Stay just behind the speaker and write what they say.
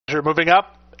moving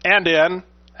up and in,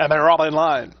 and they're all in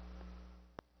line.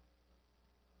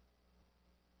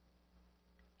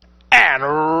 And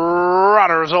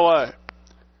runners away.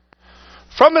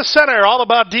 From the center, All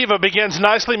About Diva begins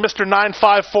nicely. Mr.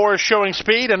 954 is showing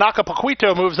speed, and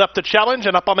Acapulquito moves up to challenge,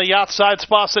 and up on the outside,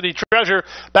 Spa City Treasure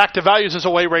back to Values is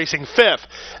away racing fifth.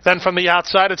 Then from the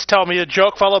outside, it's Tell Me a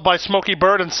Joke, followed by Smoky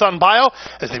Bird and Sun Bio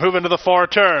as they move into the far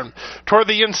turn. Toward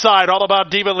the inside, All About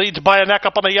Diva leads by a neck.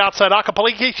 Up on the outside,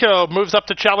 Acapulquito moves up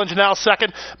to challenge now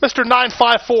second. Mr.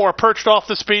 954 perched off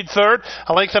the speed third.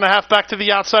 A length and a half back to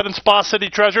the outside, and Spa City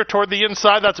Treasure toward the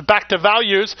inside. That's back to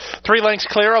Values. 3 lengths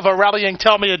clear of a rallying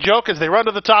Tell Me a Joke as they run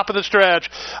to the top of the stretch.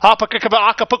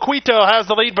 Acapulquito has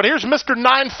the lead, but here's Mr.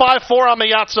 954 on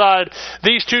the outside.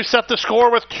 These two set the score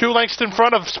with 2 lengths in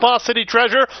front of Spa City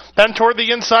Treasure. Then toward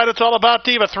the inside, it's All About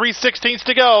Diva. 3/16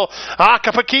 to go.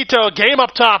 Acapulquito game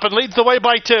up top and leads the way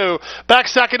by 2. Back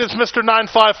second is Mr.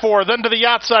 954. Then to the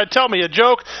outside, Tell Me a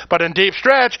Joke, but in deep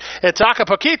stretch, it's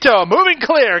Acapulquito moving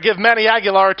clear. Give Manny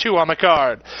Aguilar 2 on the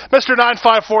card. Mr.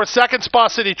 954 second. Spa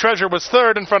City Treasure was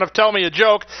third in front of Tell Me a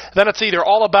Joke. Then it's either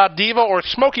All About Diva or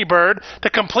Smoky Bird to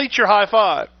complete your high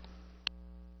five.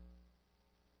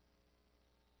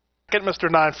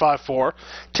 Mr. 954,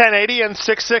 1080 and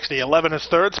 660. 11 is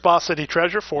third. Spa City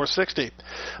Treasure, 460.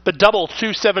 The double,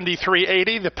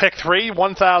 273.80. The pick 3,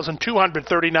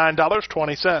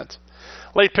 $1,239.20.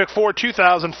 Late pick 4,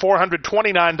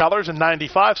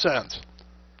 $2,429.95.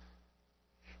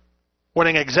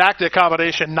 Winning exact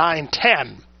accommodation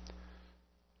 910.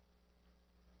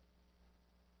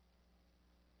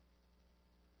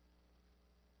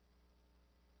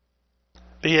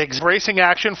 The racing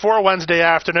action for Wednesday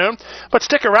afternoon. But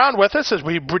stick around with us as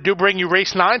we do bring you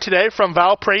race 9 today from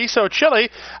Valparaiso, Chile,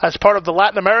 as part of the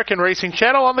Latin American Racing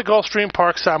Channel on the Gulfstream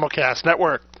Park Simulcast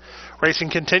Network.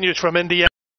 Racing continues from Indiana.